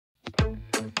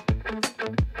Okay,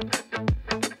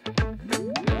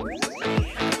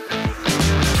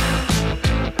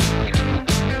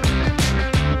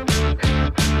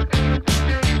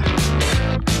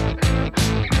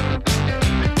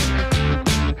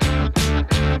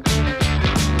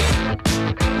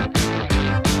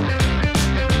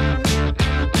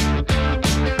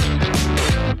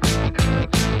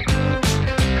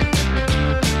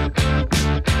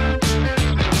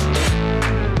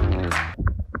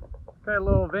 a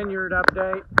little vineyard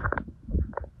update.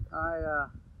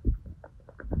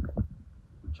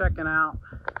 Checking out,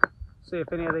 see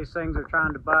if any of these things are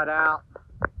trying to bud out.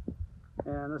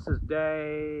 And this is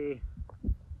day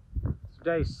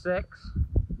 6,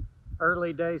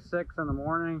 early day 6 in the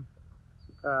morning.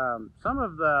 Some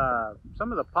of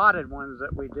the potted ones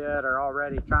that we did are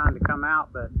already trying to come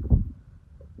out, but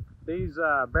these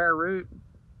bare root,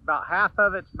 about half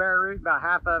of it's bare root, about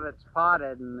half of it's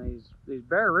potted, and these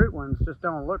bare root ones just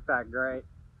don't look that great.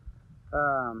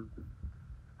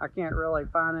 I can't really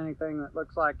find anything that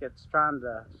looks like it's trying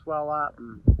to swell up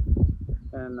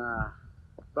and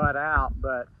bud out,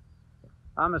 but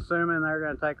I'm assuming they're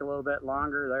going to take a little bit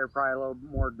longer. They're probably a little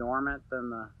more dormant than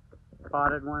the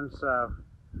potted ones, so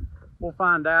we'll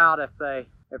find out if they're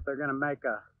going to make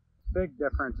a big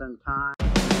difference in time.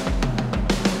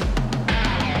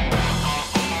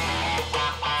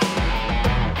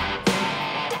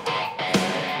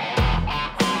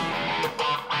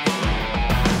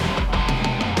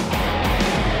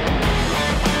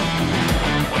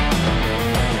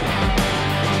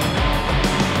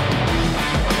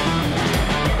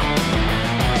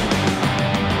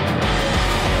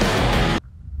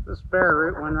 This bare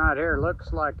root one right here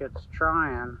looks like it's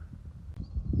trying.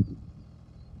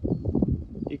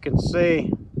 You can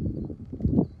see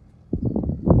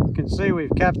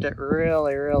we've kept it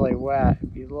really wet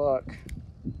if you look.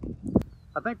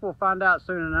 I think we'll find out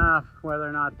soon enough whether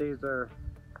or not these are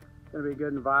going to be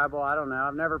good and viable. I don't know.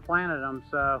 I've never planted them,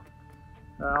 so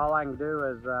all I can do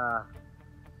is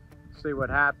see what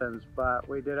happens. But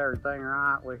we did everything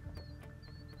right. We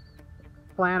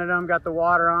planted them, got the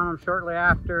water on them shortly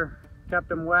after, kept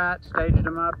them wet, staged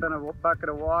them up in a bucket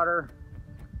of water.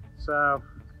 So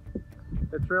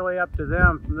it's really up to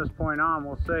them from this point on.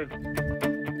 We'll see.